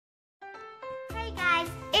Hey guys,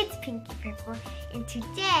 it's Pinky Purple, and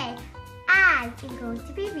today I am going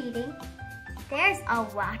to be reading There's a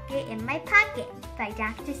Wocket in My Pocket by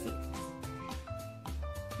Dr. Seuss.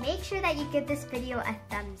 Make sure that you give this video a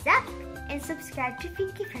thumbs up and subscribe to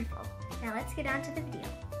Pinky Purple. Now let's get on to the video.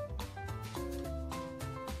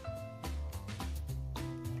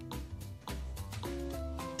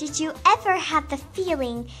 Did you ever have the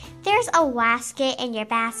feeling there's a wasket in your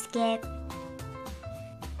basket?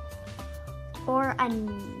 Or a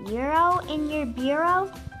mural in your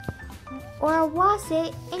bureau? Or a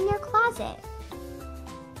wasset in your closet?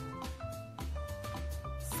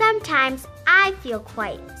 Sometimes I feel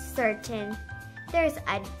quite certain there's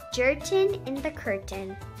a jerkin in the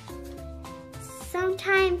curtain.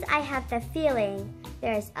 Sometimes I have the feeling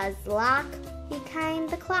there's a zlock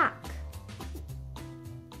behind the clock.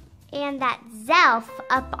 And that Zelf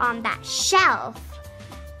up on that shelf,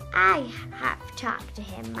 I have talked to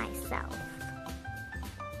him myself.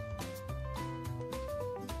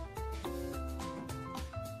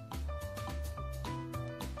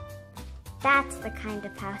 That's the kind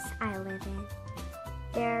of house I live in.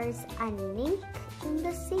 There's a nink in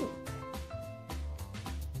the sink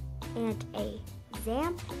and a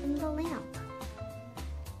zamp in the lamp.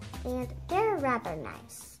 And they're rather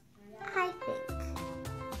nice, I think.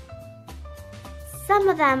 Some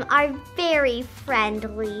of them are very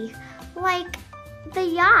friendly, like the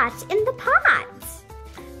yacht in the pot.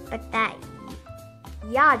 But that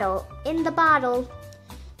yaddle in the bottle,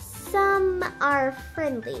 some are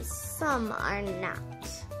friendly, some are not.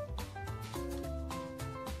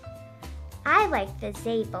 I like the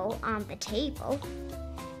zabel on the table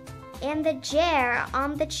and the jar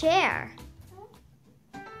on the chair.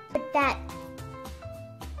 But that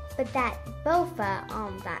bofa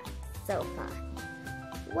on that sofa,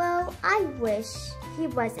 well, I wish he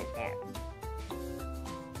wasn't there.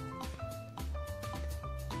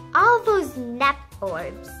 All those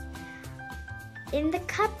napboards in the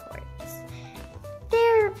cupboards,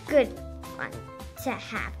 they're good fun to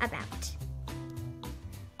have about.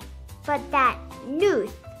 But that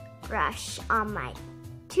toothbrush on my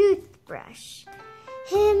toothbrush,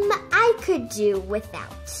 him I could do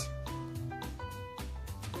without.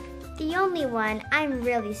 The only one I'm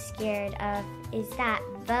really scared of is that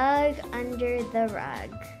bug under the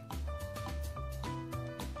rug.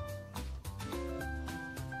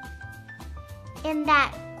 And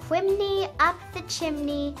that chimney up the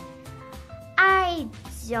chimney, I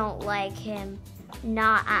don't like him,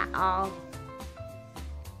 not at all.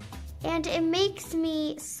 And it makes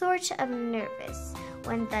me sort of nervous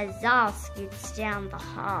when the Zal scoots down the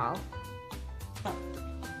hall.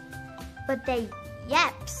 But the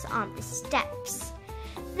yeps on the steps,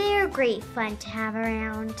 they're great fun to have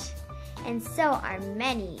around. And so are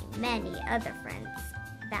many, many other friends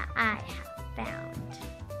that I have found.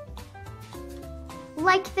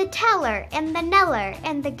 Like the teller, and the neller,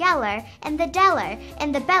 and the geller, and the deller,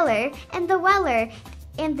 and the beller, and the weller,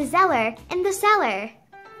 and the zeller, and the seller.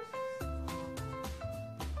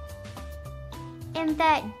 And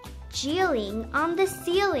that jeeling on the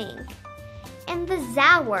ceiling, and the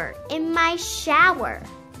zower in my shower,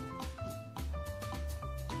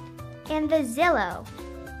 and the Zillow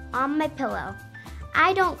on my pillow.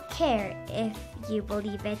 I don't care if you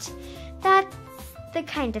believe it. That's the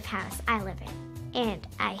kind of house I live in, and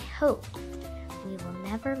I hope we will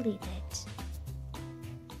never leave it.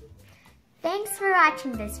 Thanks for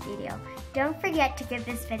watching this video. Don't forget to give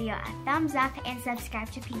this video a thumbs up and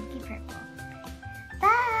subscribe to Pinky Purple.